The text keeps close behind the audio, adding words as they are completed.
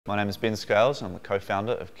My name is Ben Scales and I'm the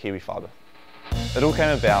co-founder of Fibre. It all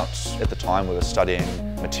came about at the time we were studying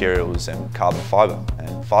materials and carbon fibre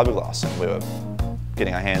and fiberglass, and we were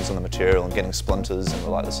getting our hands on the material and getting splinters, and we're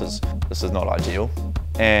like, this is not ideal.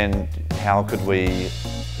 And how could we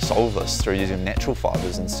solve this through using natural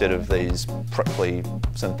fibres instead of these prickly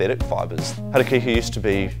synthetic fibres? Harakeke used to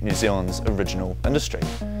be New Zealand's original industry.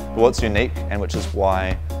 But what's unique, and which is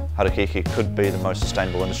why harakeke could be the most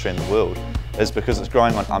sustainable industry in the world, is because it's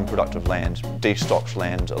growing on unproductive land, destocked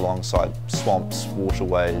land alongside swamps,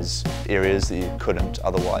 waterways, areas that you couldn't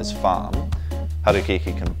otherwise farm.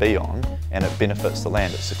 Harakeke can be on, and it benefits the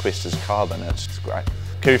land, it sequesters carbon, it's great.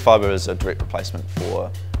 Fibre is a direct replacement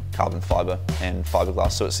for carbon fibre and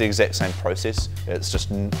fiberglass, so it's the exact same process. It's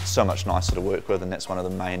just so much nicer to work with, and that's one of the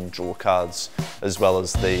main draw cards, as well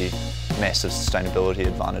as the massive sustainability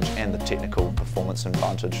advantage and the technical performance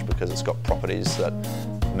advantage, because it's got properties that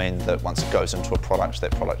mean that once it goes into a product,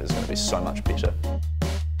 that product is going to be so much better.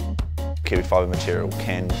 Fibre material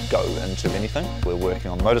can go into anything. We're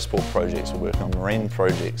working on motorsport projects, we're working on marine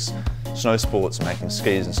projects, snow sports, making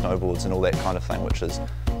skis and snowboards and all that kind of thing, which is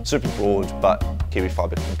super broad, but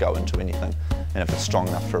Fibre can go into anything. And if it's strong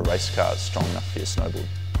enough for a race car, it's strong enough for your snowboard.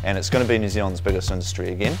 And it's going to be New Zealand's biggest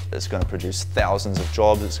industry again. It's going to produce thousands of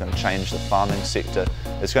jobs, it's going to change the farming sector,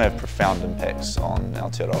 it's going to have profound impacts on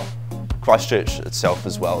Aotearoa. Christchurch itself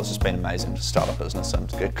as well has just been amazing to start a business,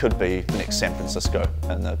 and it could be the next San Francisco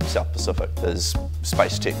in the South Pacific. There's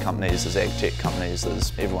space tech companies, there's ag tech companies,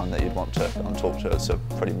 there's everyone that you'd want to come and talk to. It's a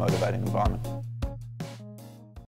pretty motivating environment.